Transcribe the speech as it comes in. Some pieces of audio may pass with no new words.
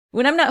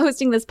When I'm not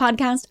hosting this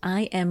podcast,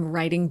 I am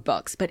writing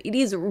books, but it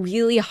is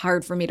really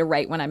hard for me to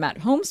write when I'm at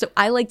home, so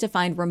I like to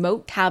find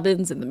remote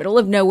cabins in the middle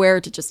of nowhere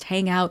to just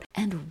hang out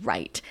and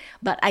write.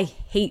 But I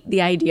hate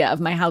the idea of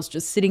my house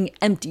just sitting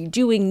empty,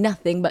 doing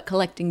nothing but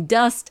collecting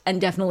dust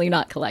and definitely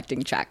not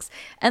collecting checks.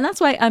 And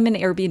that's why I'm an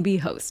Airbnb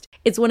host.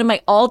 It's one of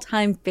my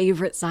all-time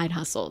favorite side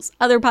hustles.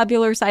 Other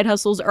popular side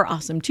hustles are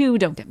awesome too,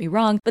 don't get me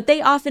wrong, but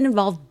they often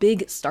involve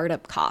big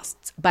startup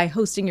costs. By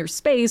hosting your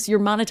space, you're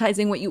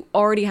monetizing what you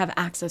already have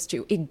access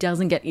to. It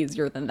doesn't get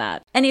easier than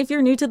that. And if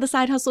you're new to the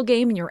side hustle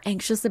game and you're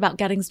anxious about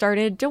getting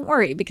started, don't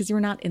worry, because you're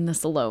not in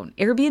this alone.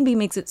 Airbnb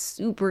makes it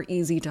super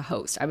easy to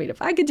host. I mean,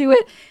 if I could do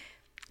it,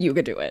 you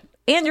could do it.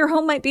 And your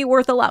home might be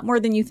worth a lot more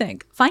than you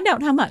think. Find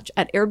out how much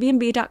at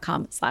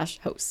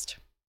airbnb.com/host.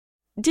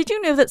 Did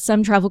you know that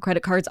some travel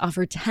credit cards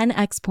offer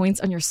 10x points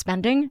on your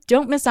spending?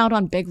 Don't miss out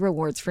on big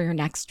rewards for your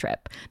next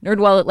trip.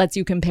 NerdWallet lets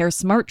you compare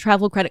smart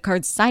travel credit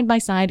cards side by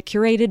side,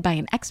 curated by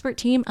an expert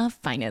team of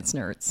finance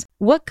nerds.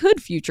 What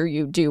could future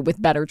you do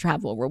with better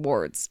travel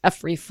rewards? A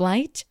free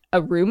flight?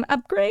 A room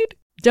upgrade?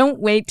 Don't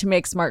wait to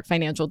make smart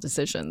financial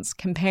decisions.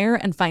 Compare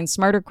and find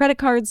smarter credit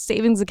cards,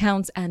 savings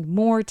accounts, and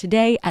more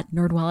today at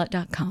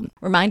nerdwallet.com.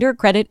 Reminder,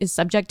 credit is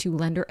subject to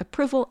lender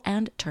approval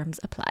and terms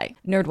apply.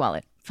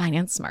 NerdWallet.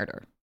 Finance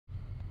smarter.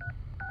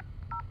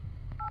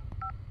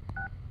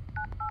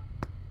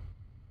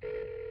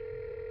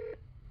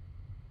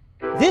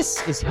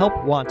 This is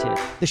Help Wanted,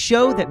 the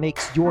show that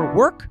makes your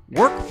work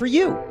work for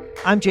you.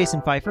 I'm Jason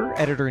Pfeiffer,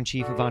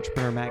 editor-in-chief of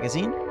Entrepreneur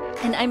Magazine.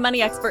 And I'm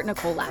money expert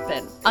Nicole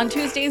Lappin. On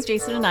Tuesdays,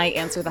 Jason and I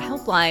answer the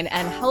helpline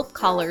and help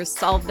callers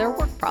solve their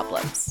work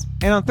problems.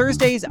 And on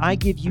Thursdays, I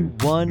give you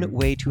one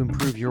way to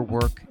improve your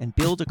work and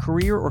build a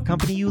career or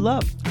company you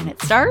love. And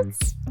it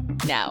starts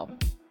now.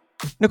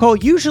 Nicole,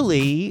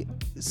 usually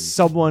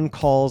someone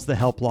calls the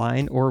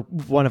helpline, or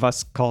one of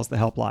us calls the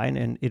helpline,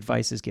 and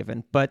advice is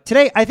given. But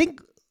today, I think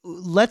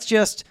let's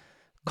just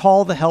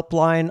call the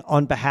helpline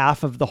on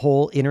behalf of the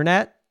whole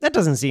internet. That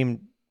doesn't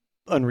seem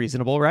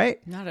unreasonable,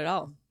 right? Not at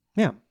all.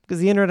 Yeah, because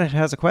the internet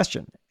has a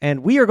question.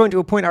 And we are going to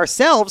appoint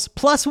ourselves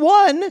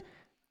 +1,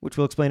 which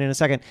we'll explain in a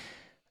second,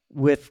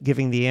 with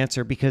giving the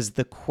answer, because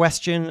the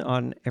question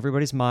on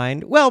everybody's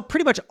mind, well,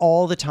 pretty much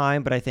all the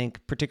time, but I think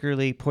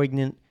particularly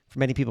poignant for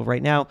many people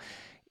right now,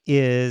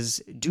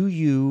 is do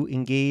you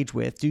engage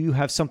with, do you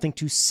have something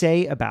to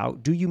say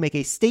about, do you make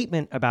a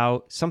statement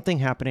about something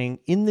happening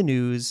in the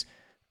news,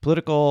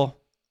 political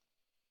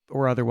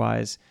or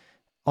otherwise,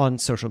 on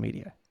social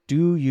media?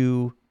 Do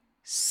you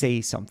say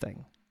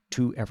something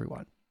to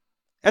everyone?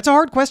 That's a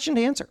hard question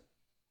to answer.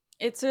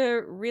 It's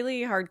a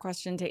really hard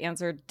question to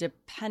answer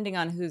depending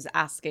on who's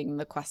asking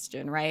the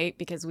question, right?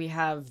 Because we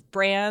have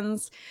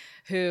brands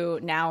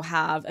who now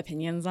have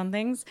opinions on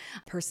things,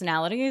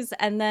 personalities,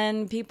 and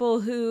then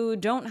people who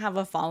don't have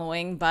a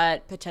following,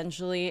 but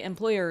potentially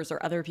employers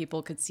or other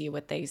people could see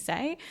what they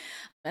say.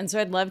 And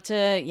so I'd love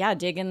to,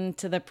 dig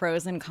into the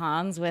pros and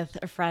cons with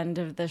a friend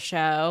of the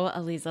show,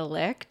 Aliza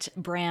Licht,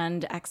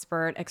 brand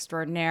expert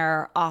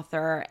extraordinaire,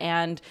 author,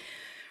 and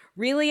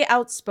really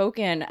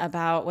outspoken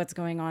about what's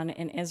going on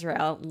in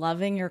Israel.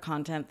 Loving your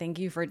content. Thank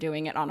you for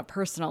doing it on a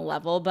personal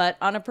level. But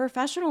on a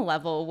professional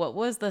level, what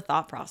was the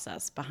thought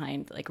process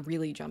behind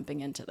really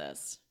jumping into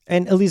this?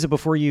 And Aliza,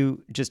 before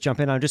you just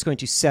jump in, I'm just going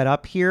to set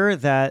up here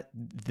that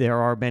there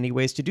are many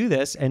ways to do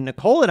this. And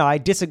Nicole and I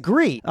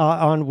disagree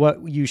on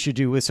what you should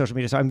do with social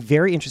media. So I'm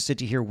very interested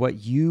to hear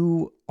what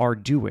you are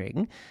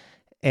doing.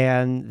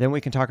 And then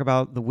we can talk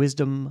about the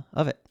wisdom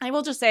of it. I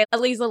will just say,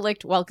 Aliza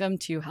Licht, welcome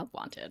to Help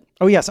Wanted.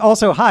 Oh, yes.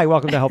 Also, hi,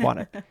 welcome to Help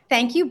Wanted.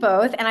 Thank you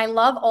both. And I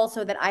love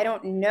also that I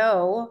don't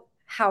know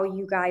how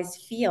you guys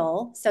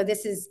feel. So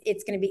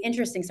it's going to be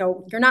interesting.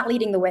 So you're not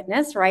leading the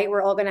witness, right?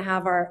 We're all going to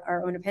have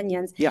our own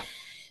opinions. Yeah.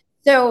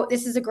 So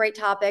this is a great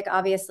topic,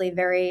 obviously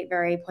very,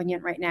 very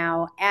poignant right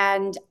now.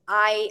 And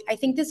I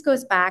think this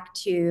goes back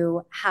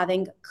to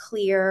having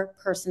clear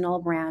personal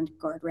brand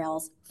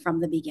guardrails from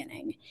the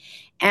beginning.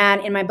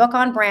 And in my book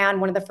on brand,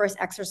 one of the first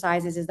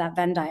exercises is that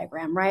Venn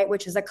diagram, right?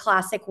 Which is a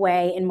classic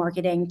way in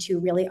marketing to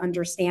really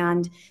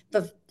understand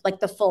the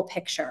full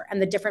picture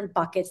and the different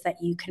buckets that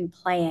you can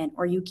play in,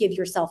 or you give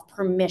yourself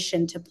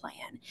permission to play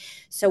in.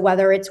 So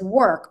whether it's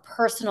work,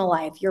 personal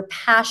life, your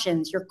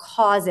passions, your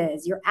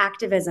causes, your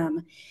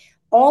activism,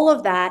 all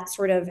of that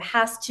sort of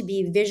has to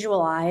be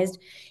visualized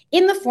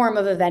in the form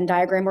of a Venn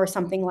diagram or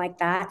something like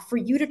that for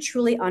you to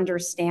truly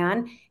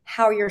understand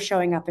how you're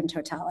showing up in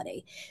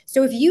totality.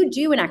 So if you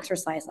do an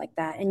exercise like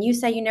that and you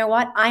say, you know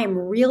what, I am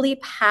really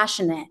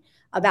passionate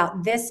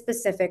about this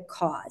specific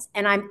cause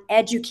and I'm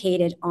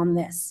educated on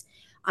this.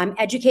 I'm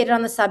educated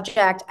on the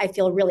subject. I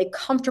feel really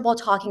comfortable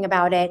talking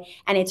about it.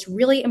 And it's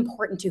really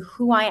important to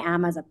who I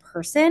am as a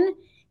person,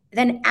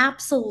 then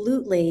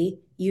absolutely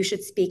you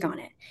should speak on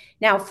it.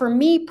 Now, for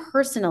me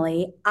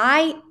personally,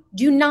 I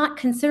do not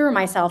consider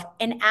myself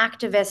an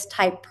activist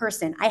type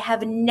person. I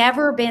have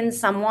never been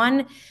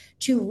someone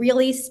to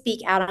really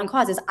speak out on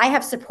causes. I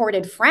have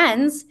supported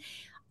friends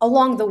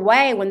along the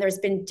way, when there's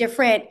been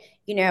different,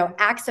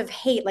 acts of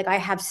hate, like I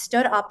have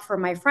stood up for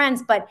my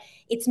friends, but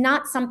it's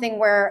not something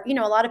where, a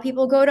lot of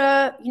people go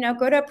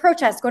to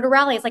protests, go to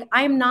rallies. Like,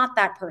 I'm not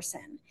that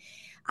person.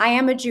 I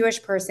am a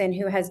Jewish person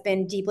who has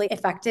been deeply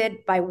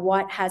affected by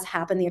what has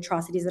happened, the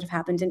atrocities that have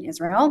happened in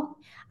Israel.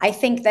 I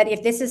think that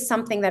if this is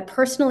something that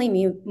personally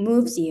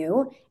moves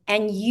you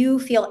and you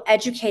feel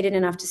educated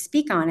enough to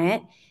speak on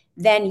it,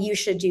 then you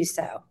should do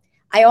so.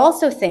 I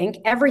also think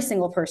every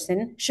single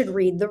person should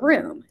read the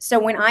room. So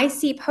when I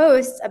see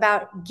posts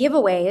about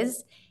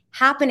giveaways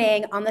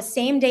happening on the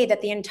same day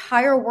that the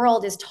entire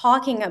world is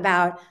talking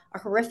about a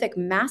horrific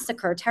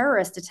massacre,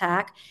 terrorist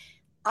attack,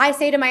 I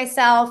say to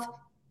myself,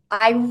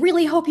 I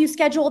really hope you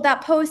scheduled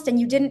that post and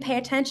you didn't pay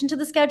attention to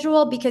the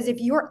schedule, because if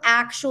you're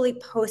actually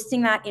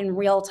posting that in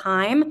real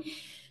time,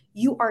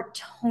 you are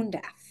tone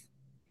deaf.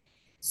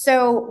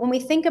 So when we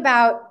think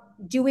about,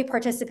 do we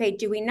participate,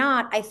 do we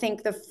not? I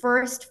think the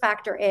first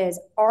factor is,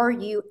 are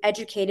you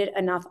educated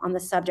enough on the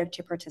subject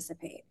to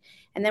participate?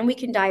 And then we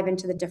can dive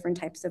into the different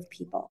types of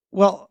people.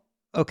 Well,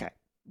 okay.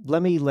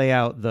 Let me lay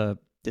out the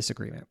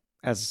disagreement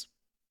as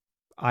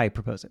I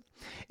propose it.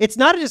 It's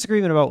not a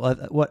disagreement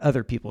about what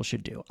other people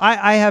should do.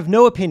 I have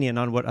no opinion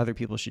on what other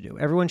people should do.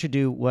 Everyone should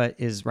do what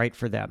is right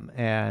for them.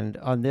 And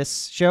on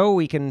this show,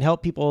 we can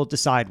help people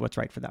decide what's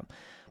right for them.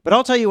 But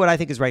I'll tell you what I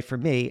think is right for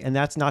me, and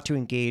that's not to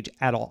engage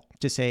at all,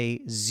 to say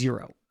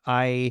zero.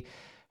 I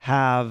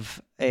have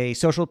a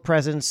social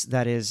presence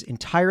that is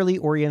entirely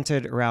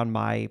oriented around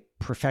my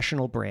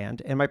professional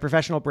brand, and my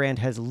professional brand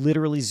has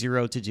literally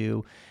zero to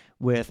do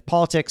with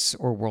politics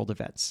or world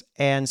events.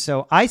 And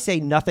so I say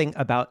nothing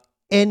about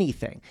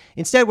anything.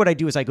 Instead, what I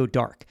do is I go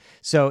dark.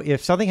 So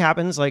if something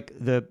happens, like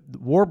the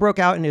war broke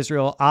out in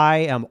Israel, I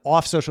am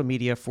off social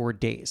media for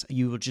days.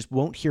 You just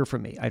won't hear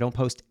from me. I don't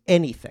post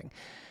anything.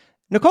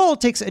 Nicole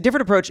takes a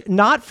different approach,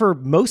 not for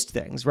most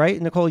things,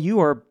 right? Nicole, you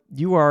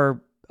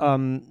are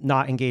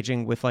not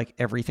engaging with like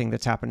everything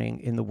that's happening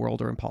in the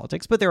world or in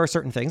politics, but there are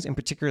certain things, and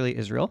particularly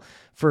Israel,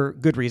 for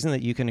good reason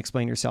that you can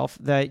explain yourself,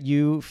 that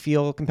you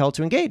feel compelled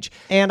to engage.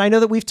 And I know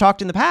that we've talked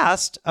in the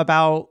past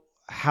about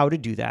how to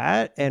do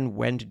that and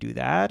when to do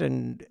that.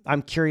 And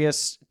I'm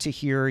curious to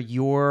hear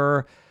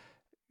your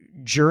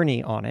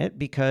journey on it,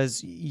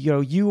 because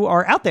you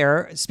are out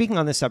there speaking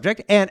on this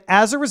subject, and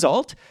as a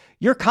result,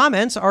 your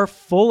comments are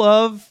full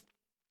of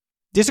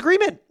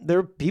disagreement. There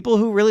are people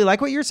who really like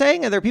what you're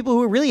saying, and there are people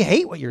who really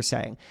hate what you're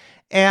saying.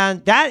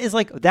 And that is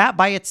like, that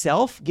by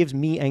itself gives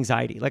me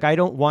anxiety. Like, I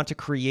don't want to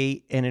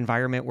create an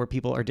environment where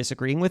people are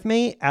disagreeing with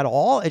me at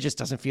all. It just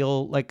doesn't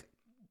feel like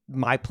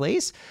my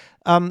place.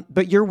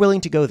 But you're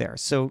willing to go there.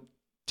 So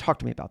talk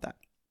to me about that.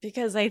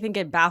 Because I think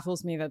it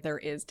baffles me that there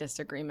is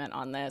disagreement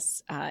on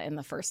this in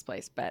the first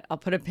place. But I'll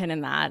put a pin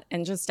in that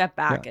and just step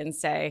back and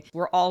say,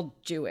 we're all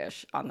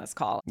Jewish on this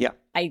call. Yeah.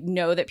 I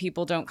know that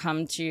people don't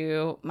come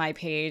to my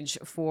page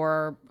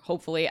for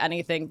hopefully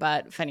anything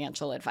but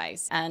financial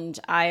advice. And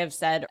I have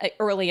said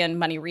early in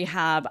Money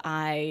Rehab,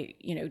 I,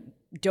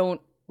 don't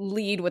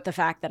lead with the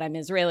fact that I'm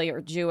Israeli or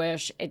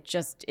Jewish.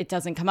 It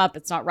doesn't come up.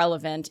 It's not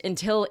relevant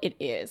until it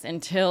is,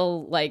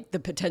 until like the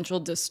potential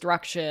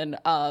destruction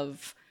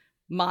of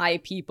my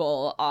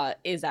people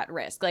is at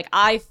risk. Like,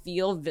 I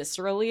feel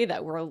viscerally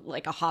that we're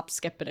like a hop,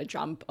 skip, and a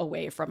jump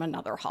away from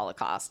another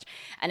Holocaust.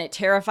 And it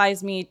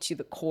terrifies me to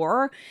the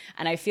core.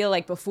 And I feel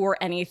like before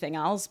anything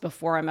else,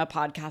 before I'm a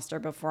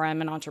podcaster, before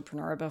I'm an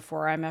entrepreneur,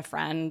 before I'm a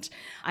friend,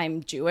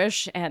 I'm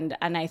Jewish. And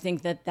I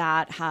think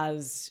that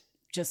has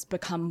just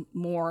become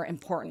more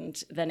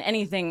important than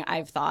anything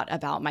I've thought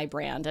about my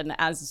brand. And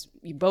as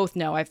you both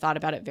know, I've thought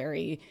about it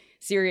very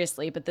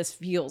seriously, but this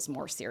feels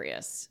more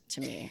serious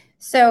to me.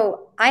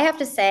 So I have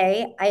to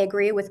say, I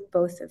agree with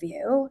both of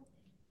you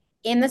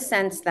in the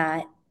sense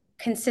that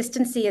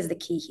consistency is the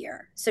key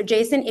here. So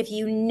Jason, if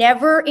you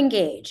never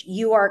engage,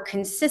 you are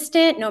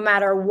consistent no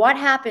matter what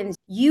happens,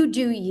 you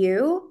do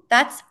you,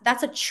 that's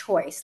a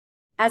choice.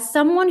 As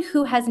someone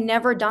who has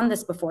never done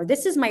this before,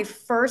 this is my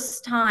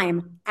first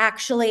time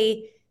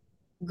actually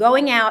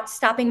going out,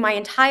 stopping my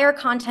entire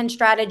content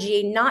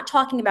strategy, not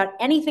talking about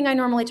anything I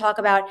normally talk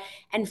about,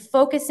 and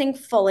focusing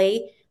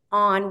fully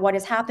on what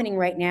is happening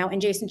right now.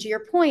 And Jason, to your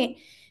point,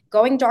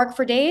 going dark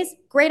for days,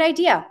 great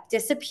idea.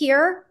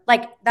 Disappear,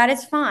 like that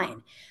is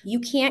fine. You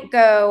can't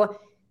go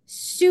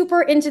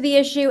super into the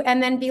issue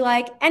and then be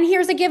like, and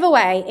here's a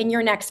giveaway in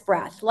your next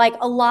breath. Like,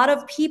 a lot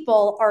of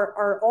people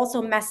are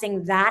also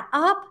messing that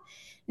up.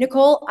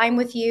 Nicole, I'm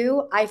with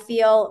you. I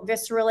feel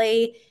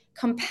viscerally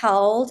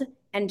compelled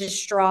and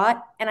distraught.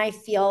 And I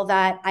feel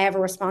that I have a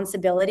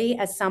responsibility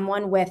as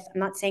someone with, I'm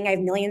not saying I have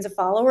millions of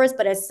followers,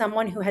 but as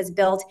someone who has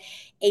built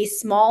a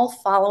small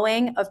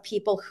following of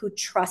people who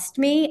trust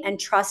me and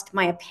trust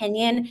my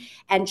opinion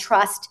and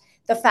trust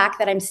the fact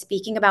that I'm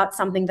speaking about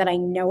something that I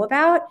know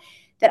about,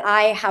 that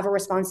I have a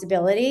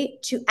responsibility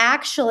to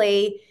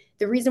actually,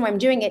 the reason why I'm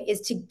doing it is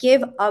to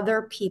give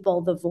other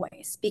people the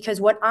voice. Because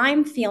what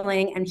I'm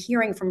feeling and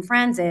hearing from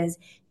friends is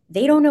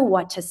they don't know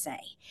what to say.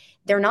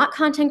 They're not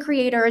content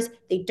creators.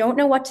 They don't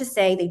know what to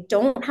say. They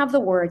don't have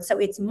the words. So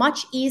it's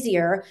much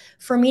easier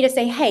for me to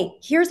say, hey,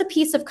 here's a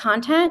piece of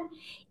content.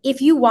 If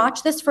you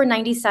watch this for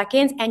 90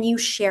 seconds and you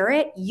share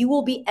it, you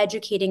will be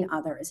educating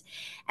others.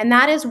 And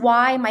that is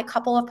why my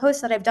couple of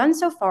posts that I've done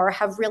so far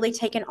have really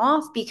taken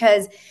off,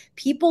 because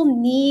people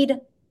need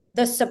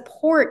the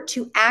support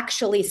to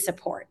actually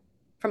support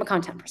from a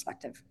content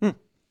perspective.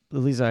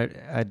 Lisa,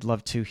 I'd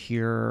love to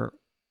hear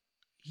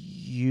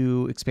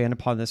you expand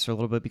upon this for a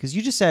little bit, because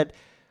you just said,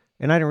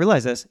 and I didn't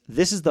realize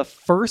this is the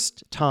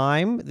first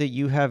time that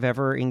you have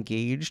ever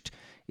engaged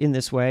in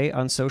this way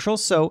on social.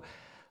 So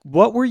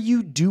what were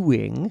you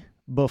doing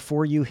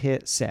before you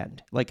hit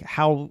send? Like,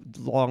 how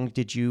long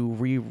did you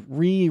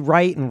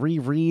rewrite and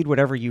reread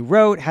whatever you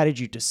wrote? How did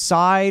you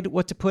decide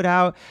what to put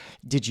out?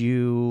 Did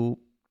you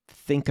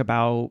think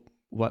about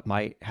what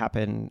might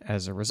happen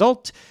as a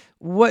result?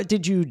 What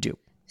did you do?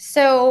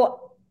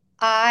 So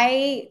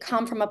I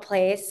come from a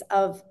place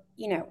of,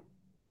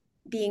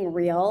 being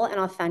real and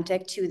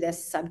authentic to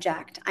this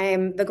subject. I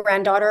am the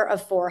granddaughter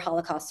of 4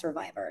 Holocaust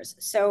survivors.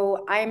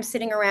 So I am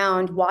sitting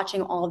around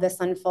watching all of this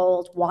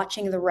unfold,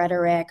 watching the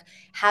rhetoric,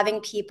 having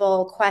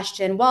people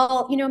question,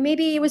 well,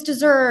 maybe it was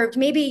deserved.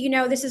 Maybe,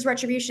 this is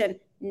retribution.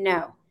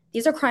 No,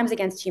 these are crimes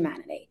against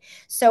humanity.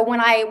 So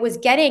when I was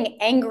getting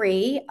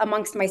angry by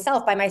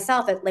myself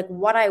at like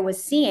what I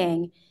was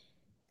seeing,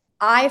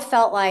 I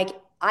felt like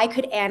I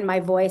could add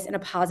my voice in a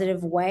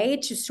positive way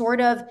to sort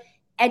of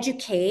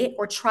educate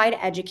or try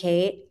to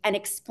educate and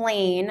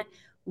explain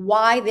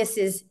why this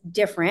is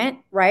different,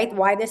 right?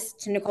 Why this,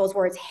 to Nicole's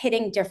words,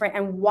 hitting different,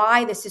 and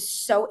why this is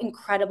so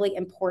incredibly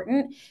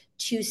important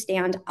to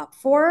stand up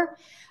for.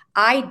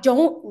 I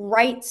don't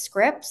write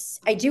scripts.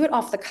 I do it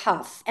off the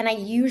cuff. And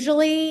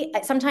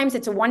sometimes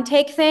it's a one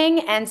take thing.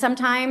 And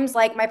sometimes,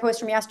 like my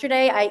post from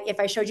yesterday, if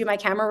I showed you my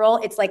camera roll,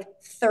 it's like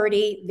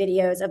 30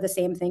 videos of the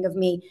same thing of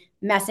me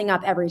messing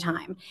up every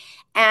time.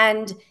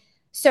 And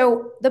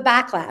so the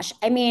backlash,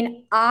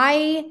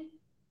 I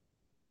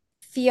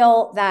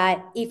feel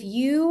that if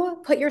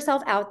you put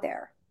yourself out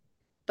there,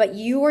 but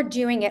you are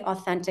doing it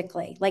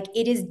authentically, like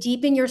it is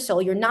deep in your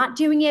soul. You're not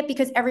doing it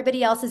because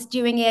everybody else is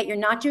doing it. You're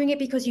not doing it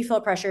because you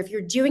feel pressure. If you're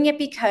doing it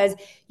because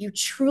you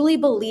truly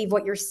believe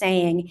what you're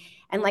saying,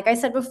 and like I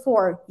said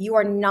before, you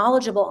are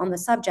knowledgeable on the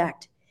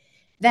subject,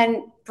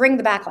 then bring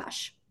the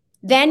backlash.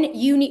 Then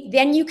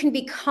you can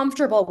be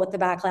comfortable with the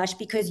backlash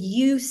because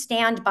you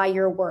stand by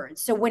your words.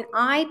 So when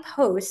I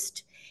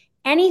post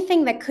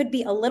anything that could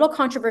be a little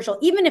controversial,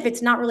 even if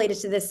it's not related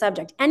to this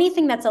subject,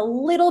 anything that's a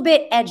little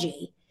bit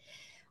edgy,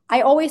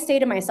 I always say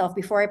to myself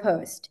before I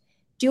post,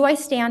 do I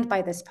stand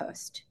by this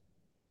post?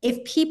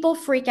 If people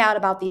freak out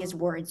about these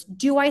words,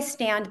 do I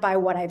stand by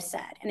what I've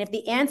said? And if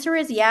the answer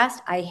is yes,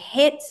 I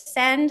hit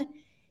send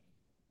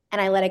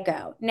and I let it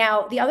go.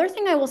 Now, the other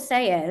thing I will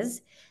say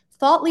is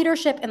thought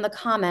leadership in the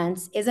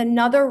comments is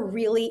another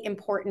really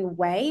important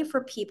way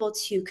for people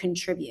to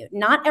contribute.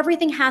 Not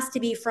everything has to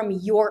be from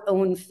your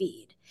own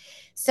feed.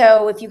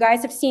 So if you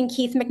guys have seen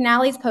Keith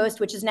McNally's post,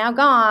 which is now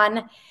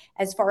gone,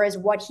 as far as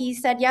what he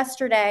said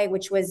yesterday,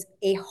 which was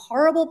a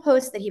horrible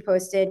post that he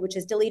posted, which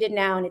is deleted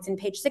now, and it's in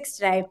page 6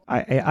 today.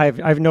 I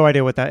have no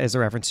idea what that is a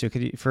reference to.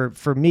 Could you,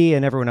 for me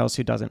and everyone else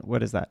who doesn't,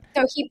 what is that?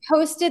 So he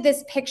posted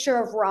this picture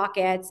of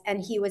rockets,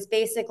 and he was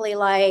basically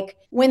like,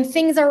 when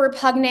things are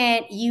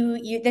repugnant,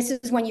 this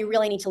is when you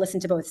really need to listen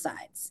to both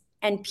sides.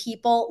 And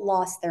people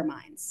lost their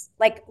minds.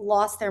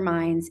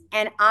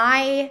 And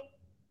I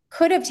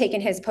could have taken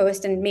his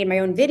post and made my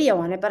own video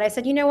on it, but I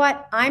said, you know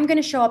what? I'm going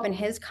to show up in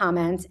his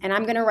comments and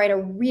I'm going to write a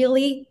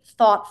really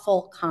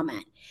thoughtful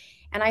comment.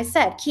 And I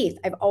said, Keith,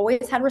 I've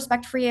always had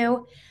respect for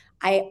you.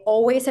 I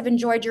always have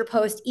enjoyed your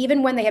posts,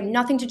 even when they have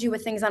nothing to do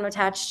with things I'm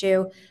attached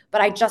to,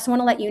 but I just want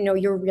to let you know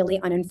you're really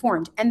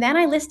uninformed. And then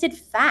I listed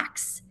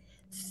facts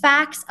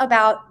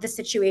about the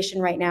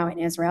situation right now in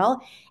Israel.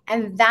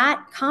 And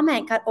that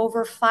comment got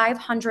over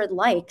 500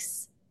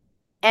 likes.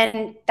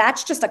 And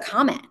that's just a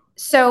comment.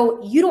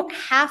 So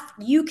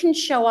you can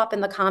show up in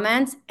the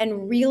comments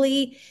and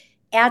really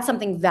add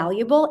something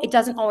valuable. It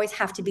doesn't always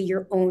have to be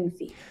your own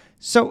feed.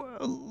 So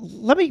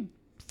let me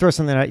throw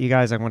something at you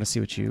guys. I want to see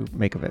what you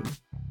make of it.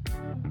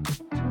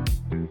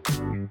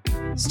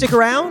 Stick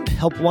around.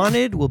 Help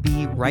Wanted will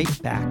be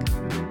right back.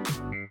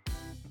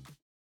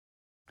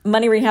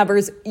 Money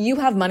rehabbers, you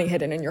have money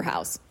hidden in your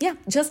house. Yeah,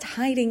 just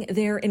hiding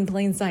there in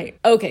plain sight.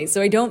 Okay,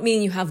 so I don't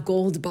mean you have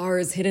gold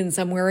bars hidden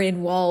somewhere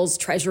in walls,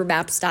 treasure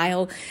map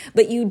style,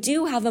 but you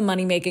do have a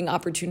money-making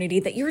opportunity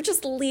that you're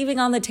just leaving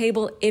on the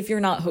table if you're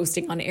not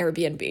hosting on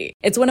Airbnb.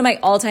 It's one of my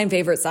all-time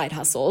favorite side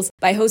hustles.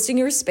 By hosting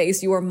your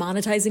space, you are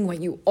monetizing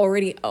what you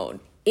already own.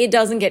 It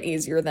doesn't get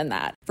easier than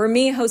that. For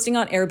me, hosting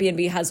on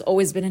Airbnb has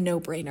always been a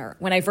no-brainer.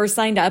 When I first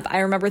signed up, I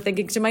remember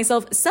thinking to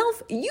myself,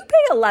 Self, you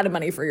pay a lot of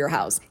money for your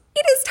house.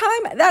 it is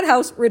time that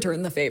house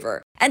returned the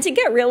favor. And to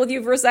get real with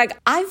you for a sec,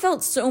 I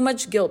felt so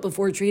much guilt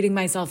before treating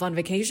myself on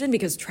vacation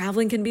because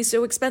traveling can be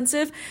so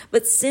expensive.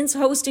 But since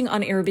hosting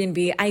on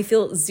Airbnb, I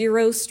feel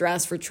zero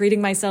stress for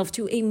treating myself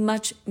to a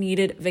much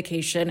needed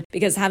vacation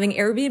because having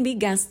Airbnb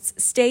guests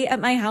stay at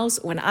my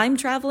house when I'm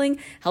traveling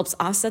helps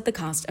offset the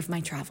cost of my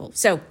travel.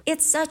 So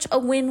it's such a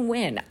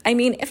win-win. I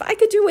mean, if I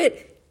could do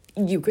it,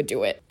 you could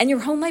do it. And your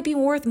home might be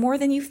worth more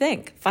than you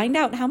think. Find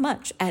out how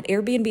much at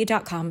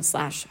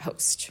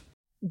airbnb.com/host.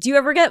 Do you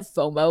ever get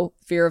FOMO,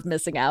 fear of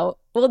missing out?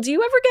 Well, do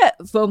you ever get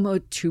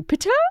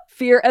FOMO-tupita,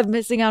 fear of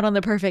missing out on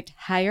the perfect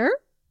hire?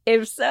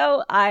 If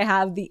so, I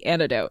have the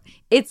antidote.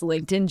 It's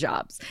LinkedIn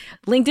Jobs.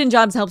 LinkedIn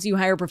Jobs helps you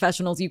hire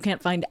professionals you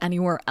can't find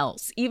anywhere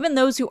else, even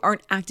those who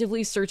aren't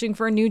actively searching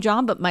for a new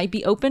job but might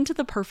be open to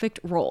the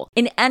perfect role.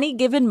 In any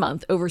given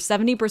month, over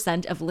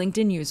 70% of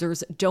LinkedIn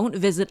users don't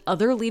visit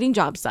other leading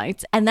job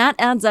sites, and that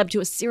adds up to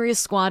a serious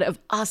squad of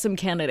awesome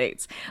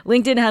candidates.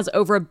 LinkedIn has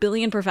over 1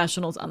 billion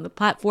professionals on the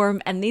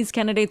platform, and these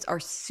candidates are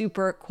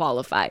super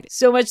qualified.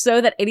 So much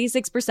so that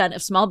 86%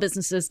 of small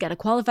businesses get a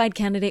qualified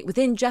candidate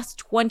within just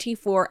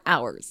 24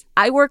 hours.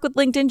 I work with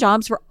LinkedIn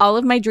Jobs for all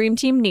of my dream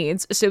team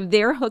needs, so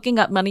they're hooking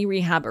up money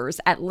rehabbers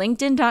at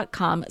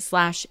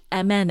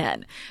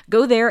linkedin.com/MNN.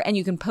 Go there and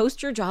you can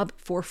post your job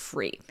for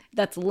free.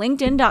 That's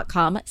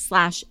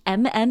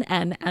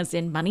linkedin.com/MNN, as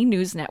in Money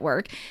News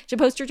Network, to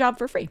post your job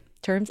for free.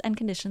 Terms and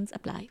conditions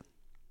apply.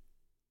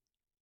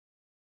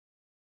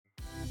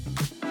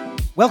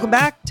 Welcome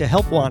back to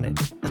Help Wanted.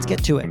 Let's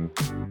get to it.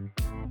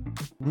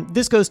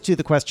 This goes to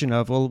the question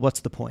of, well,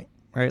 what's the point,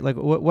 right? Like,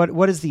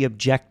 what is the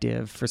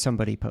objective for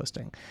somebody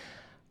posting?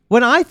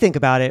 When I think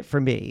about it,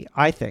 for me,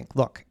 I think,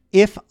 look,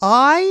 if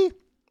I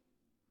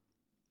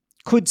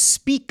could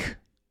speak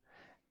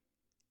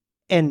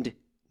and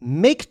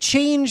make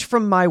change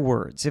from my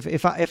words,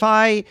 if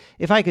I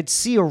could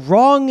see a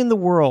wrong in the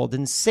world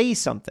and say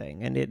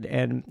something,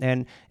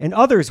 and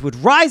others would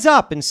rise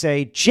up and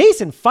say,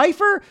 Jason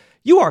Feifer,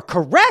 you are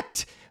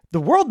correct, the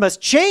world must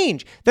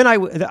change, then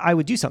I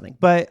would do something.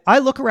 But I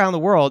look around the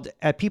world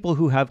at people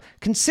who have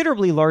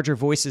considerably larger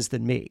voices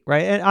than me,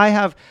 right? And I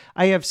have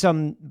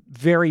some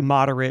very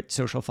moderate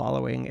social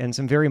following and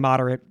some very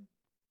moderate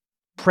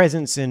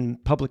presence in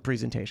public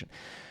presentation,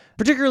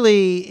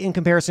 particularly in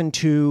comparison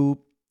to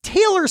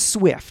Taylor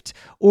Swift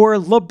or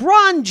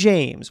LeBron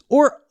James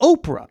or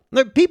Oprah.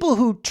 They're people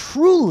who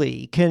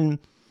truly can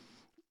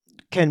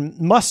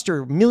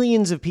muster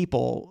millions of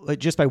people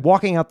just by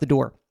walking out the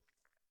door.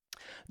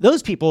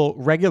 Those people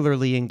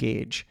regularly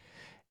engage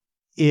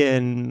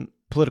in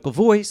political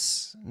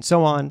voice and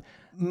so on.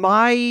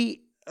 My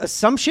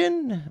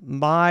assumption,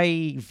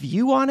 my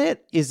view on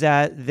it is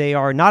that they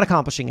are not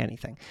accomplishing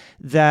anything,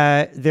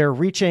 that they're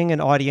reaching an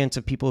audience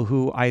of people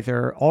who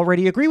either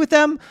already agree with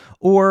them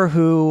or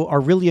who are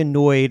really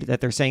annoyed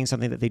that they're saying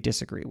something that they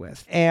disagree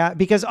with. And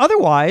because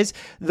otherwise,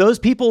 those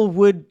people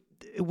would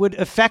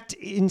affect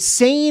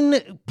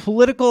insane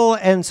political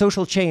and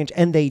social change,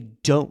 and they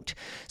don't.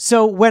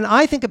 So when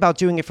I think about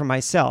doing it for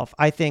myself,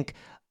 I think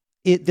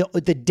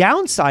the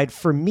downside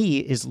for me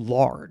is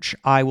large.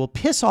 I will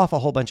piss off a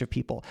whole bunch of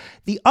people.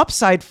 The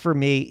upside for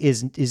me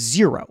is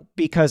zero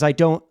because I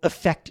don't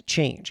affect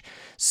change.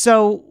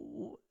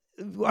 So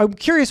I'm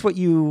curious what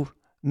you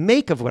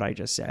make of what I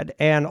just said,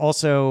 and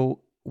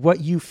also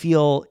what you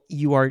feel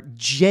you are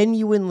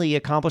genuinely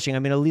accomplishing. I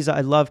mean, Aliza,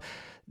 I love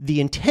the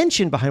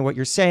intention behind what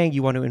you're saying.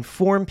 You want to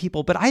inform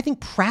people, but I think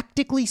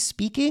practically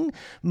speaking,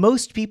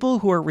 most people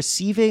who are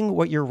receiving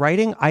what you're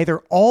writing either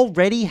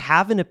already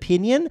have an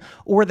opinion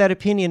or that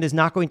opinion is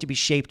not going to be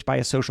shaped by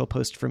a social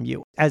post from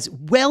you. As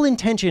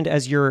well-intentioned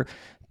as you're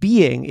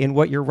being in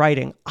what you're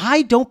writing,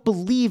 I don't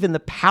believe in the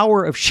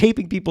power of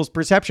shaping people's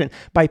perception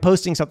by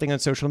posting something on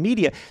social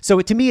media. So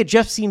to me, it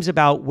just seems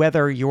about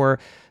whether you're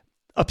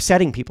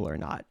upsetting people or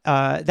not.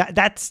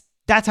 That's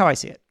how I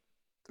see it.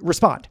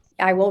 Respond.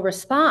 I will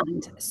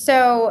respond.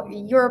 So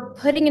you're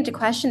putting into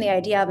question the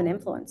idea of an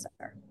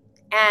influencer.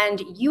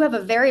 And you have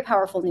a very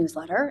powerful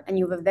newsletter and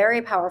you have a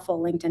very powerful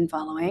LinkedIn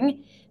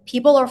following.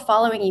 People are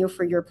following you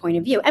for your point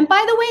of view. And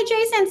by the way,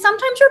 Jason,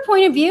 sometimes your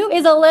point of view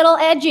is a little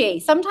edgy.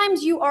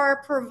 Sometimes you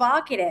are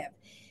provocative.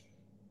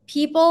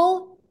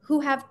 People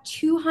who have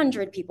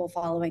 200 people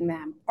following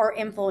them are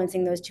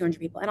influencing those 200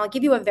 people. And I'll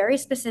give you a very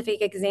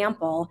specific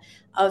example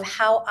of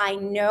how I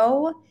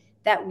know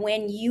that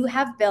when you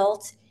have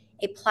built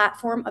a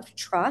platform of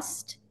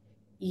trust,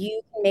 you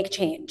can make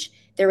change.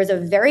 There was a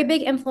very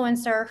big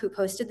influencer who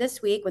posted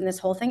this week when this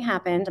whole thing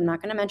happened, I'm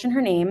not going to mention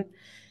her name,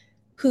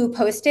 who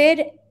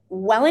posted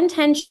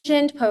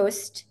well-intentioned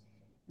post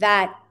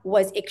that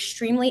was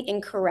extremely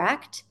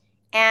incorrect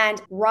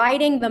and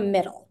riding the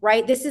middle,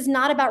 right? This is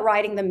not about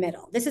riding the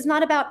middle. This is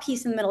not about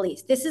peace in the Middle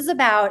East. This is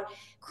about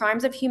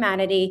crimes of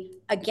humanity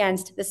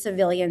against the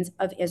civilians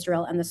of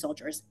Israel and the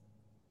soldiers.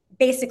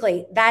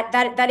 Basically,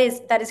 that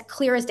is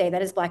clear as day.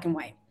 That is black and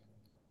white.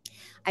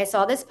 I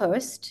saw this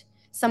post.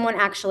 Someone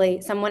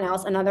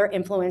else, another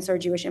influencer,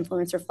 Jewish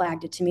influencer,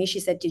 flagged it to me. She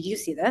said, "Did you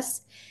see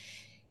this?"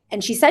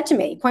 And she said to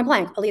me, point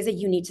blank, "Aliza,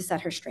 you need to set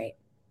her straight."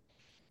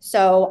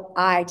 So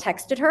I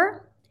texted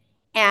her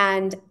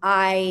And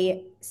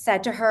I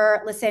said to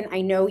her, listen,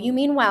 I know you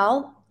mean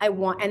well.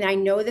 And I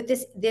know that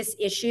this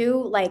issue,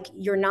 like,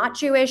 you're not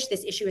Jewish.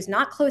 This issue is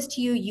not close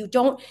to you.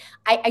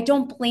 I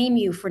don't blame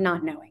you for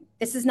not knowing.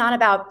 This is not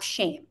about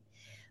shame.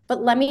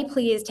 But let me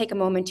please take a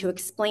moment to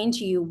explain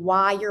to you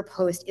why your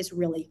post is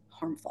really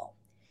harmful.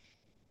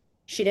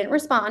 She didn't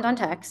respond on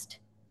text.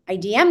 I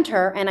DM'd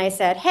her and I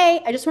said,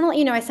 hey, I just want to let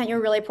you know I sent you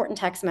a really important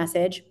text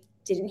message.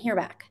 Didn't hear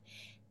back.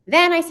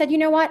 Then I said, you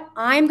know what?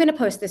 I'm going to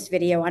post this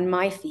video on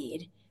my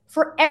feed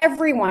for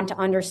everyone to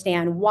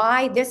understand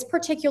why this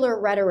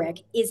particular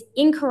rhetoric is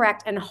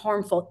incorrect and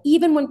harmful,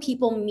 even when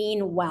people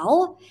mean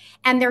well,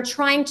 and they're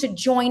trying to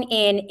join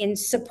in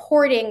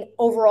supporting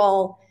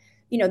overall,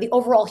 the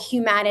overall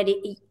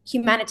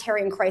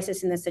humanitarian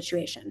crisis in this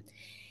situation.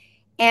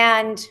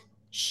 And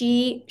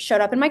she showed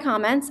up in my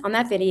comments on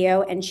that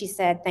video and she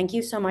said, thank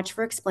you so much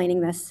for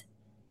explaining this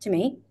to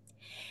me.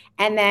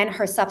 And then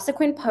her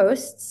subsequent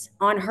posts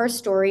on her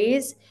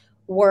stories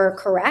were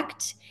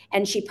correct.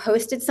 And she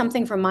posted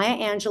something from Maya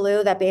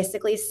Angelou that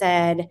basically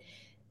said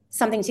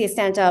something to the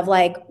extent of,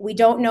 like, we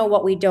don't know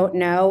what we don't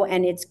know,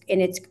 and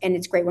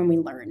it's great when we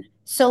learn.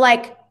 So,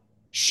 like,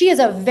 she has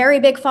a very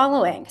big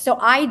following. So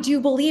I do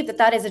believe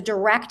that is a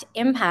direct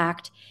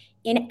impact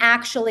in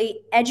actually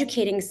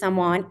educating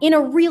someone in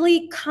a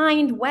really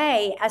kind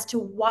way as to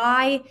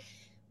why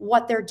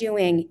what they're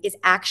doing is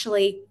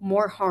actually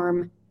more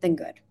harm than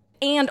good.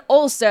 And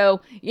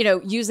also,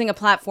 using a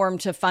platform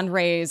to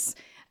fundraise,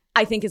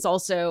 I think is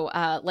also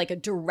like a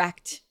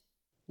direct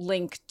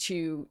link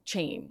to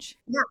change.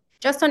 Yeah.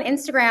 Just on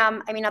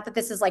Instagram, I mean, not that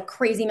this is like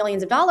crazy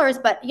millions of dollars,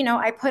 but,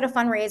 I put a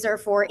fundraiser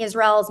for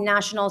Israel's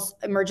National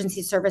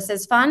Emergency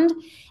Services Fund.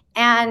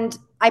 And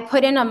I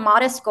put in a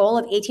modest goal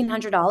of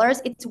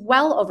 $1,800. It's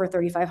well over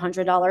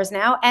 $3,500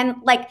 now. And,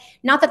 like,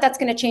 not that that's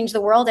going to change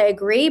the world, I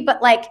agree,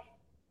 but, like,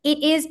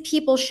 it is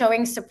people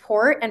showing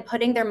support and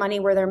putting their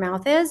money where their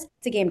mouth is.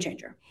 It's a game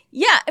changer.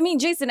 Yeah. I mean,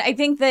 Jason, I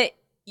think that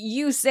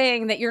you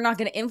saying that you're not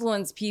going to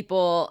influence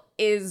people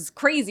is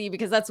crazy,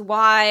 because that's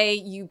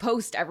why you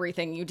post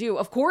everything you do.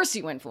 Of course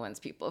you influence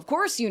people. Of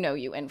course you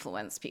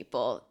influence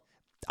people.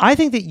 I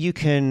think that you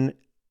can,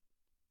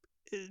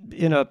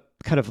 in a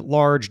kind of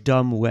large,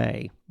 dumb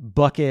way,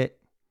 bucket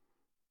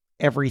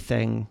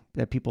everything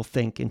that people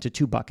think into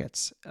two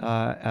buckets.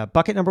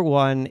 Bucket number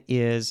one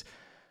is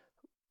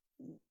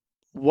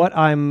what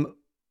I'm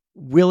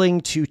willing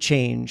to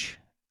change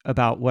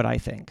about what I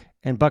think.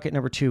 And bucket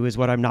number two is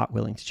what I'm not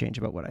willing to change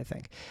about what I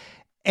think.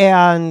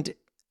 And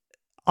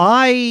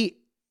I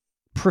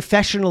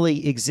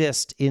professionally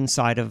exist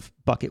inside of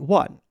bucket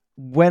one.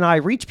 When I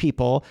reach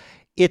people,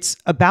 it's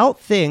about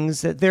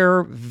things that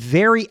they're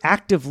very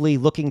actively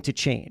looking to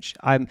change.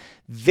 I'm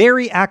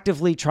very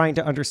actively trying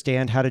to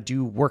understand how to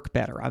do work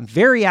better. I'm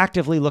very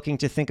actively looking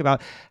to think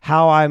about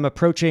how I'm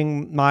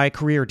approaching my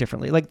career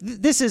differently. Like,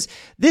 this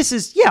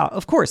is, yeah,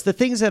 of course, the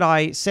things that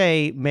I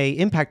say may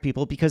impact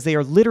people because they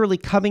are literally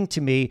coming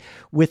to me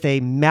with a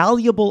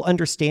malleable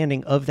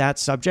understanding of that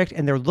subject,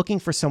 and they're looking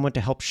for someone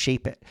to help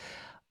shape it.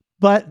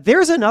 But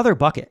there's another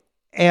bucket,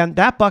 and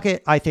that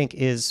bucket, I think,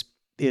 is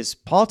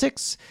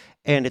politics,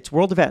 and it's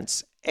world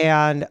events.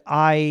 And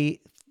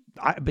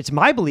it's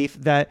my belief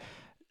that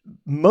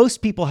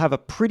most people have a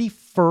pretty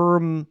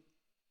firm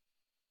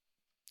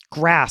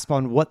grasp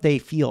on what they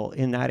feel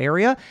in that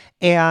area.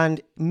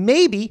 And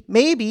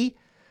maybe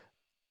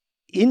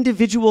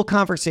individual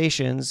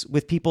conversations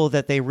with people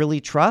that they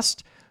really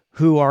trust,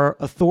 who are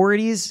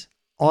authorities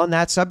on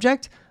that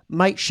subject,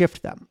 might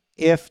shift them.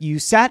 If you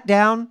sat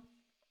down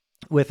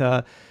with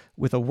a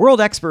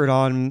world expert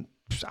on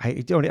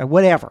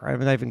whatever.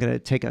 I'm not even going to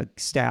take a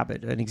stab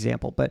at an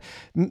example, but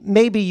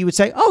maybe you would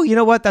say, oh, you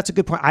know what? That's a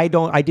good point. I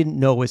didn't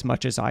know as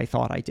much as I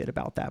thought I did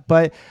about that.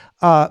 But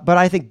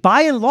I think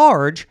by and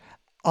large,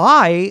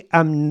 I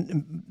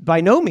am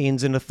by no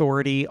means an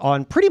authority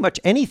on pretty much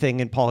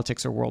anything in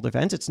politics or world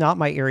events. It's not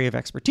my area of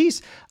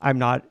expertise. I'm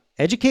not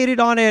educated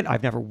on it.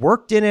 I've never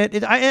worked in it.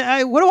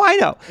 What do I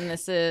know? And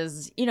this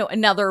is,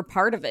 another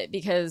part of it,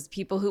 because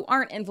people who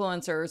aren't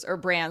influencers or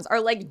brands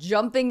are like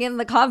jumping in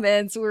the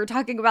comments we were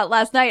talking about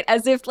last night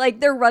as if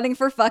like they're running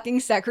for fucking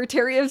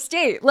Secretary of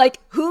State. Like,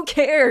 who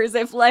cares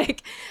if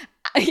like,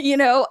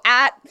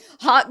 at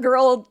Hot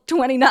Girl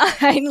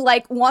 29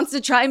 like wants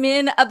to chime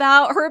in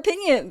about her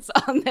opinions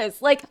on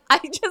this. Like,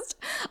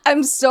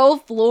 I'm so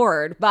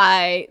floored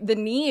by the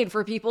need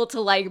for people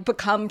to like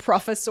become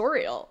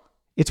professorial.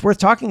 It's worth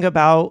talking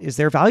about, is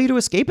there value to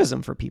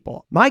escapism for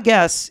people? My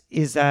guess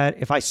is that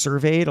if I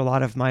surveyed a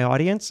lot of my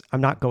audience,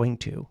 I'm not going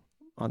to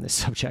on this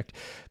subject,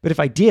 but if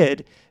I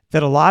did,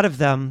 that a lot of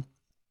them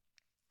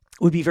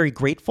would be very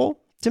grateful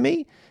to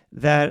me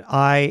that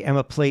I am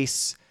a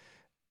place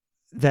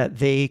that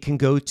they can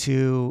go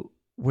to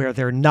where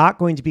they're not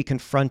going to be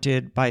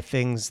confronted by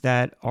things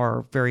that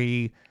are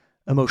very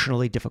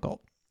emotionally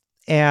difficult.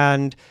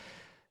 And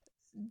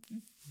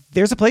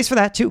there's a place for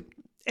that too.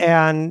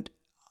 And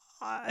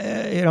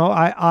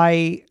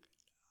I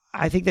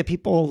think that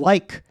people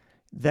like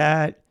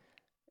that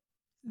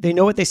they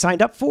know what they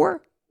signed up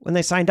for when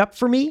they signed up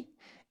for me,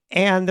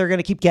 and they're going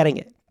to keep getting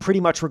it pretty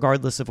much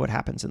regardless of what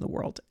happens in the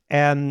world.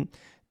 And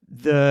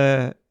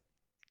the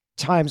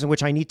times in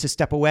which I need to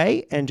step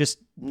away and just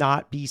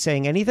not be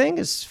saying anything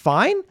is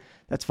fine.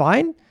 That's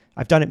fine.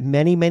 I've done it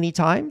many, many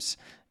times,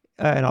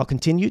 and I'll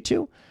continue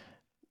to.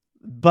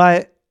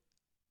 But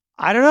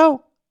I don't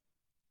know.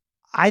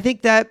 I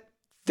think that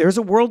there's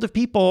a world of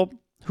people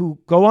who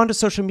go onto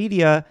social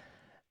media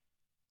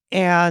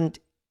and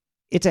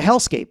it's a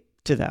hellscape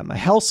to them, a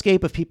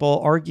hellscape of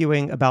people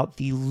arguing about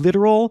the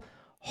literal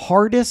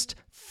hardest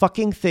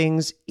fucking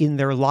things in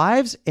their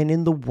lives and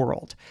in the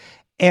world.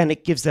 And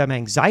it gives them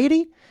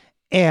anxiety,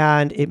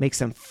 and it makes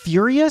them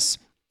furious,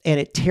 and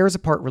it tears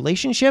apart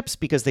relationships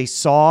because they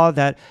saw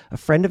that a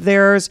friend of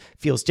theirs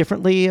feels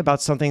differently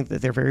about something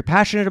that they're very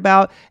passionate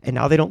about, and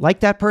now they don't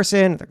like that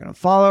person, they're going to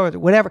follow or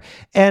whatever.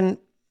 And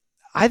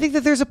I think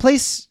that there's a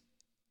place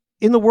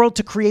in the world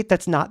to create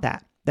that's not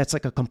that. That's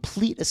like a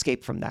complete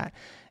escape from that.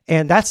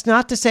 And that's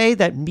not to say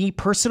that me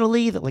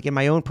personally, that like in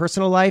my own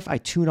personal life, I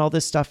tune all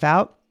this stuff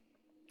out,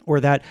 or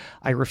that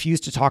I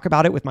refuse to talk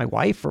about it with my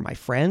wife or my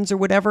friends or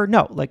whatever.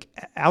 No, like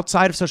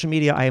outside of social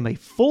media, I am a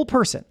full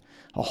person,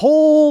 a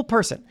whole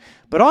person.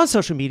 But on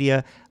social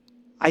media,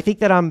 I think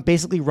that I'm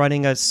basically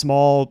running a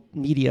small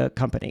media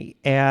company.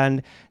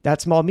 And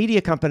that small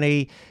media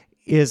company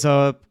is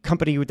a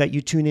company that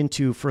you tune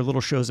into for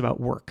little shows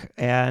about work.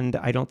 And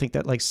I don't think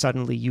that like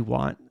suddenly you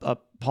want a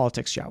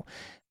politics show.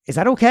 Is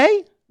that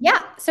okay?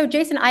 Yeah. So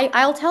Jason,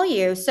 I'll tell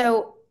you.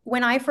 So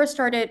when I first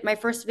started my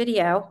first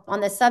video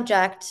on this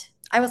subject,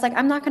 I was like,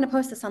 I'm not going to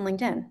post this on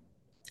LinkedIn.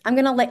 I'm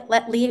going to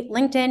let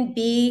LinkedIn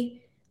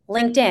be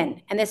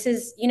LinkedIn. And this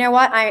is, you know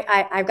what?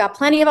 I've got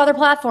plenty of other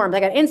platforms. I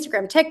got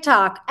Instagram,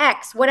 TikTok,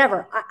 X,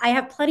 whatever. I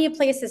have plenty of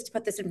places to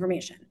put this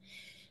information.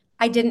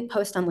 I didn't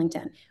post on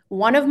LinkedIn.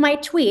 One of my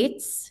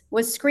tweets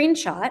was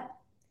screenshot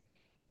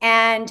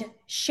and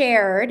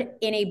shared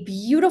in a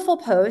beautiful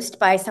post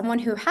by someone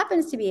who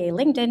happens to be a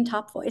LinkedIn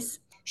top voice.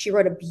 She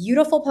wrote a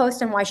beautiful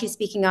post on why she's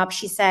speaking up.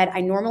 She said,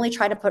 I normally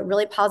try to put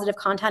really positive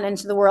content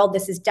into the world.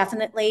 This is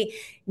definitely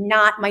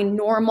not my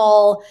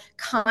normal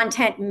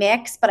content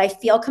mix, but I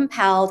feel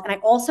compelled. And I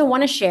also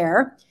want to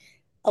share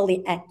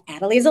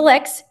Adeliza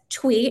Lick's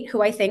tweet,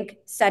 who I think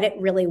said it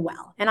really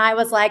well. And I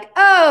was like,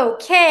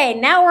 okay,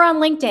 now we're on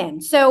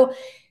LinkedIn. So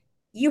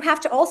you have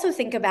to also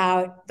think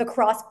about the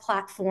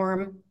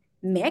cross-platform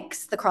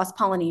mix, the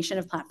cross-pollination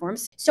of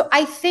platforms. So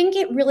I think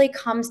it really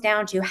comes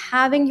down to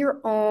having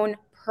your own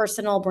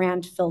personal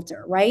brand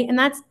filter, right? And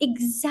that's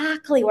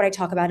exactly what I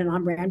talk about in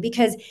On Brand,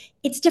 because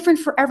it's different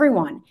for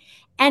everyone.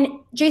 And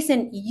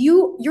Jason,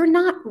 you're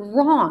not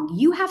wrong.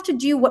 You have to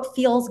do what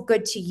feels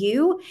good to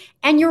you.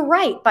 And you're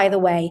right, by the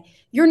way.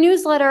 Your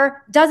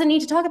newsletter doesn't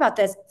need to talk about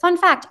this. Fun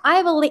fact, I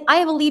have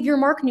a Leave Your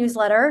Mark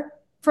newsletter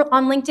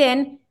on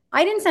LinkedIn.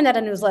 I didn't send out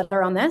a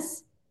newsletter on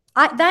this.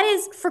 That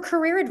is for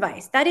career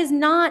advice. That is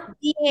not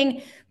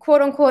being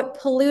quote unquote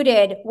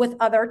polluted with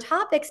other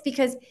topics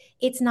because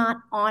it's not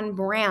on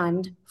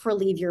brand for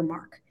Leave Your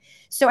Mark.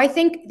 So I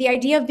think the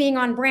idea of being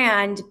on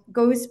brand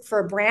goes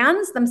for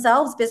brands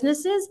themselves,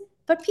 businesses,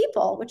 but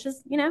people, which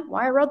is,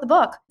 why I wrote the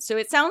book. So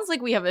it sounds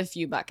like we have a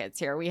few buckets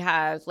here. We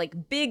have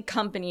like big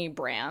company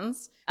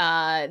brands.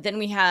 Then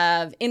we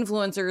have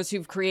influencers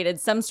who've created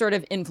some sort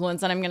of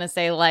influence. And I'm going to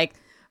say like,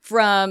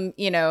 from,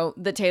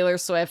 the Taylor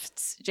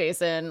Swifts,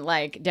 Jason,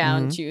 like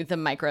down to the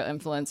micro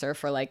influencer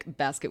for like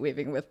basket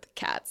weaving with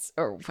cats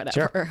or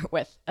whatever,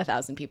 with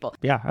 1,000 people.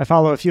 Yeah, I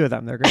follow a few of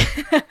them. They're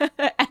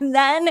great. And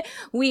then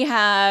we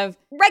have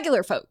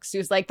regular folks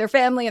who's like their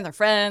family and their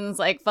friends,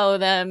 like follow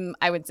them.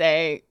 I would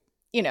say,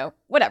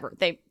 whatever.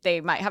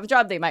 They might have a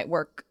job. They might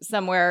work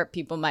somewhere.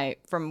 People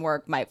from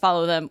work might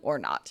follow them or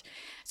not.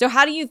 So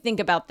how do you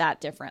think about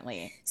that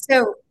differently?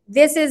 So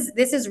this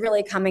is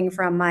really coming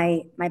from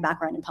my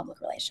background in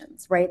public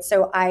relations, right?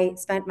 So I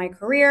spent my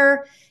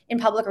career in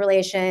public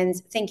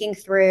relations thinking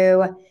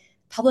through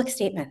public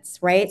statements,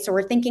 right? So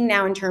we're thinking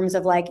now in terms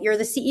of like, you're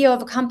the CEO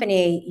of a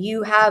company,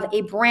 you have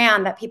a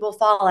brand that people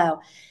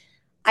follow.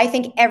 I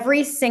think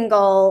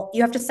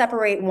you have to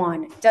separate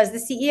one. Does the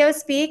CEO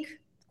speak?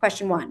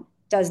 Question one.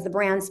 Does the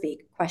brand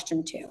speak?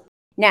 Question two.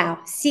 Now,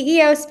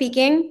 CEO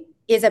speaking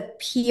is a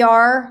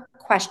PR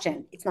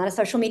question. It's not a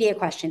social media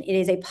question. It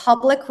is a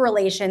public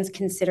relations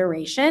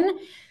consideration.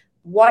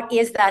 What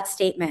is that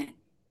statement?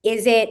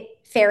 Is it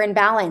fair and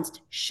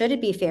balanced? Should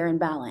it be fair and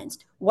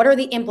balanced? What are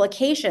the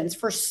implications?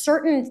 For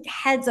certain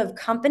heads of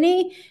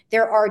company,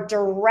 there are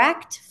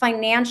direct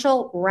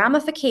financial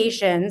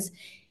ramifications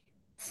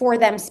for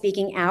them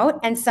speaking out.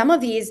 And some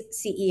of these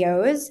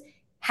CEOs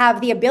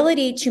have the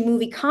ability to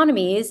move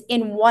economies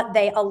in what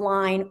they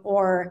align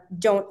or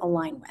don't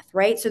align with,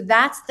 right? So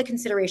that's the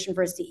consideration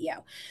for a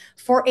CEO.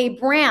 For a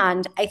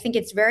brand, I think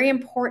it's very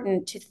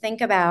important to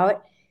think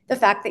about the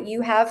fact that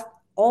you have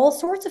all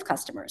sorts of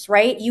customers,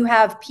 right? You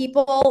have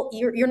people,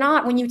 you're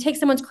not, when you take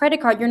someone's credit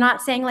card, you're not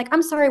saying like,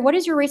 I'm sorry, what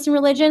is your race and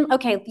religion?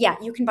 Okay, yeah,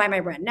 you can buy my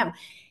brand. No,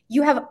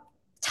 you have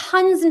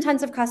tons and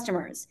tons of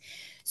customers.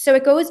 So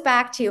it goes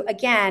back to,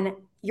 again,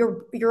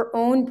 your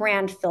own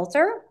brand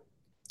filter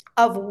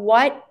of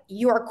what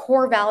your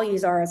core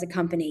values are as a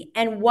company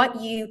and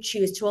what you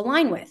choose to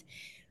align with.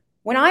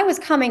 When I was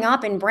coming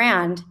up in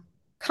brand,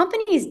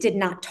 companies did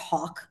not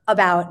talk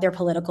about their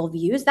political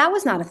views. That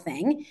was not a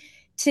thing.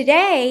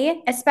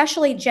 Today,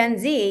 especially Gen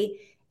Z,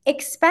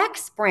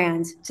 expects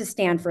brands to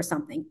stand for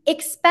something,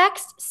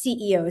 expects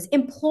CEOs,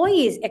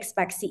 employees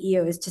expect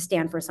CEOs to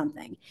stand for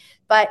something.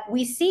 But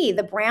we see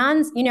the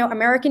brands,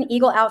 American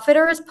Eagle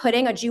Outfitters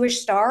putting a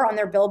Jewish star on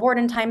their billboard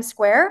in Times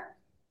Square.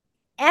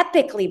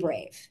 Epically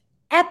brave,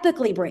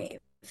 epically brave.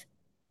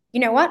 You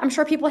know what? I'm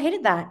sure people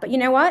hated that. But you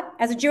know what?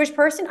 As a Jewish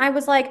person, I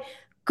was like,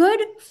 good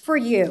for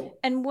you.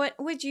 And what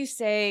would you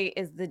say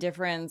is the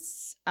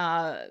difference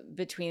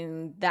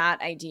between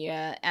that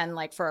idea and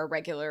like for a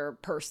regular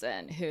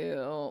person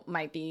who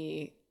might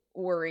be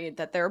worried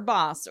that their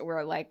boss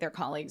or like their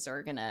colleagues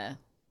are going to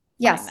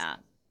find that?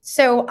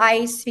 So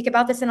I speak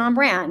about this in On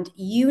Brand.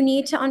 You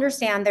need to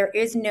understand there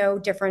is no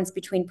difference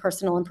between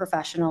personal and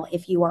professional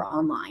if you are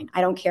online.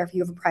 I don't care if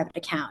you have a private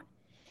account.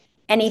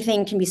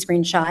 Anything can be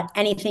screenshot.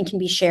 Anything can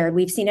be shared.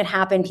 We've seen it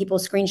happen. People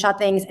screenshot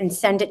things and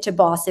send it to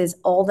bosses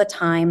all the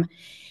time.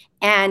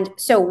 And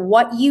so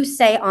what you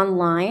say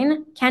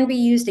online can be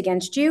used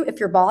against you. If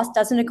your boss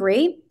doesn't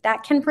agree,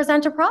 that can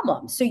present a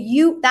problem. So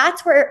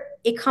that's where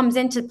it comes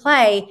into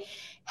play.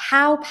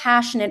 How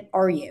passionate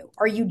are you?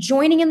 Are you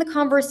joining in the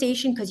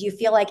conversation because you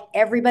feel like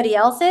everybody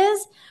else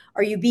is?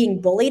 Are you being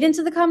bullied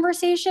into the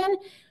conversation?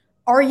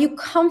 Are you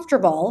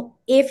comfortable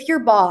if your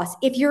boss,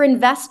 if your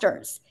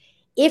investors,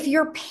 if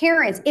your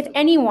parents, if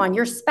anyone,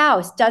 your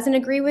spouse doesn't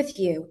agree with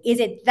you? Is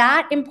it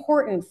that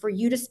important for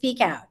you to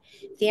speak out?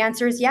 If the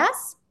answer is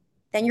yes,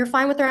 then you're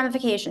fine with the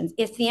ramifications.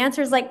 If the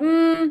answer is like,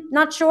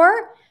 not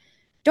sure,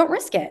 don't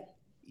risk it.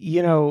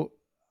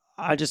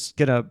 I'm just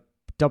going to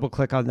double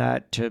click on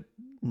that to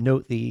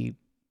note the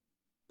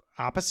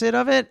opposite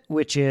of it,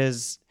 which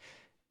is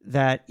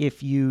that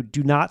if you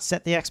do not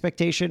set the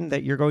expectation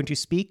that you're going to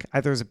speak,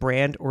 either as a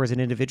brand or as an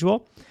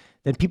individual,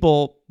 then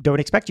people don't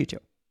expect you to.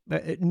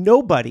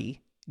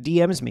 Nobody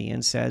DMs me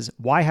and says,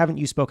 why haven't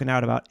you spoken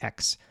out about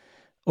X?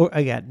 Or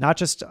again, not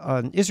just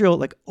on Israel,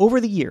 like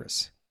over the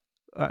years.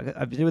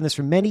 I've been doing this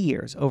for many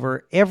years.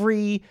 Over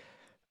every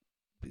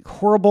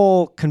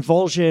horrible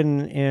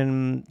convulsion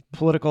in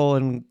political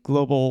and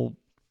global,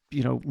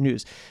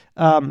 news.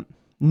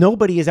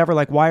 Nobody is ever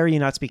like, why are you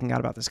not speaking out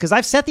about this? Because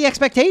I've set the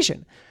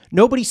expectation.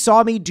 Nobody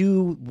saw me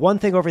do one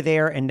thing over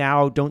there and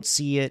now don't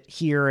see it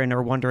here and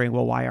are wondering,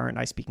 well, why aren't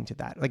I speaking to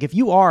that? Like if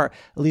you are,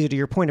 Aliza, to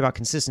your point about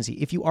consistency,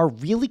 if you are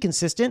really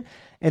consistent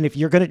and if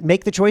you're going to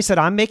make the choice that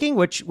I'm making,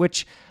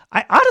 which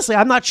I honestly,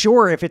 I'm not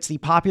sure if it's the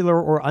popular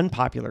or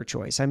unpopular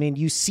choice. I mean,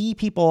 you see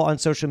people on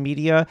social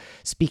media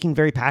speaking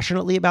very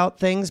passionately about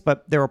things,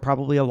 but there are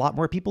probably a lot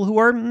more people who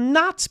are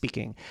not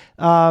speaking.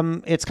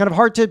 It's kind of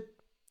hard to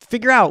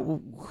figure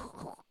out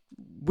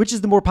which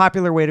is the more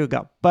popular way to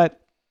go. But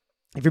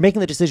if you're making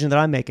the decision that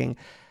I'm making,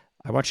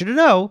 I want you to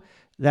know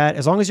that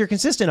as long as you're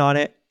consistent on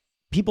it,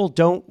 people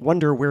don't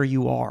wonder where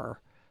you are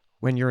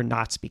when you're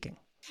not speaking.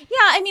 Yeah,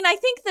 I mean, I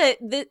think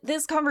that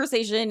this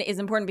conversation is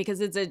important because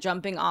it's a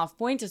jumping off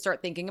point to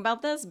start thinking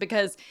about this,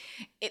 because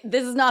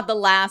this is not the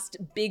last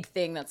big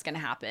thing that's going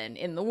to happen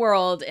in the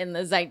world, in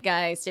the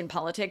zeitgeist, in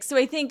politics. So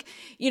I think,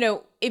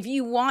 if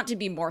you want to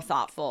be more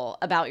thoughtful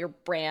about your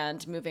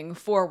brand moving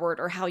forward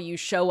or how you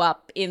show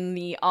up in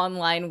the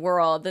online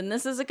world, then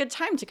this is a good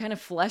time to kind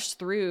of flesh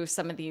through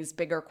some of these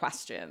bigger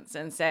questions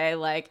and say,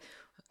 like,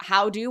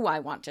 how do I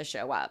want to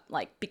show up?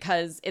 Like,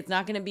 because it's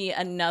not going to be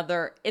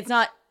it's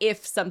not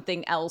if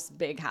something else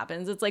big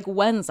happens. It's like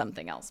when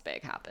something else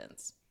big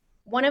happens.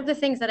 One of the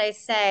things that I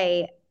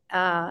say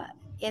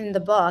in the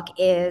book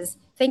is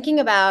thinking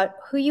about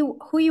who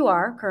you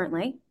are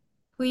currently,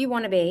 who you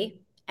want to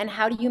be, and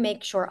how do you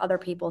make sure other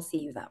people see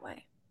you that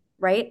way,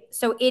 right?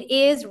 So it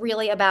is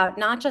really about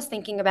not just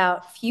thinking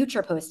about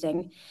future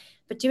posting,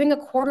 but doing a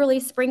quarterly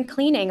spring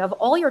cleaning of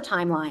all your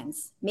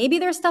timelines. Maybe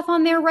there's stuff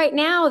on there right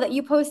now that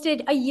you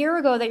posted a year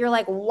ago that you're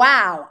like,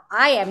 wow,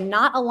 I am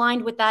not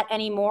aligned with that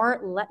anymore.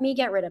 Let me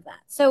get rid of that.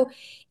 So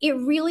it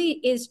really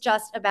is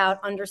just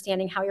about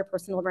understanding how your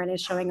personal brand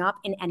is showing up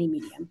in any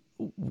medium.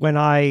 When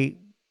I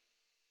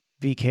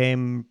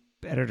became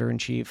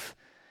editor-in-chief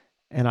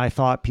and I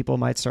thought people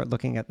might start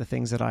looking at the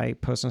things that I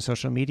post on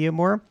social media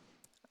more,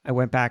 I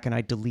went back and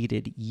I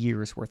deleted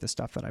years worth of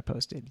stuff that I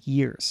posted.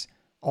 Years,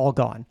 all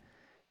gone.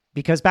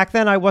 Because back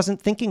then I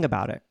wasn't thinking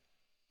about it.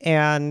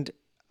 And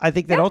I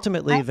think that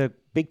ultimately the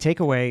big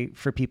takeaway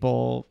for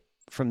people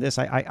from this,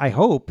 I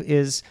hope,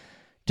 is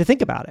to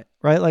think about it,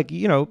 right? Like,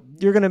 you're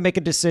going to make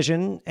a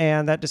decision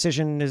and that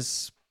decision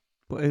is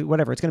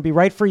whatever, it's going to be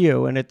right for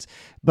you.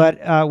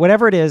 But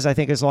whatever it is, I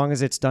think as long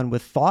as it's done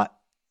with thought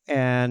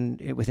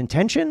and with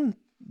intention,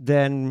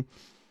 then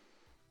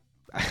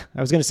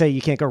I was going to say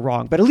you can't go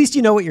wrong, but at least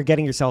you know what you're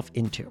getting yourself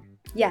into.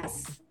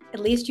 Yes,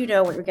 at least you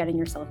know what you're getting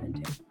yourself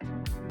into.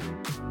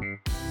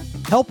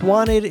 Help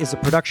Wanted is a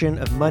production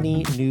of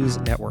Money News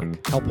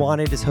Network. Help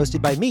Wanted is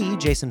hosted by me,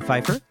 Jason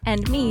Pfeiffer.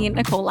 And me,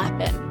 Nicole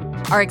Lapin.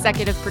 Our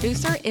executive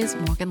producer is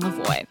Morgan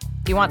Lavoie.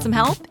 you want some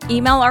help?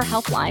 Email our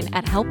helpline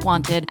at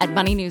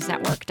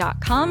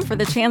helpwanted@moneynewsnetwork.com for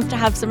the chance to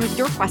have some of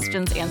your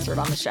questions answered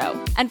on the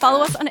show. And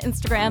follow us on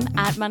Instagram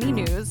at Money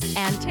News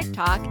and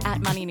TikTok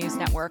at Money News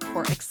Network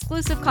for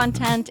exclusive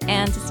content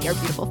and to see our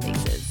beautiful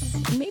faces.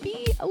 And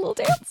maybe a little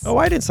dance. Oh,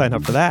 I didn't sign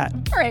up for that.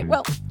 All right,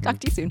 well, talk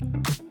to you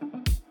soon.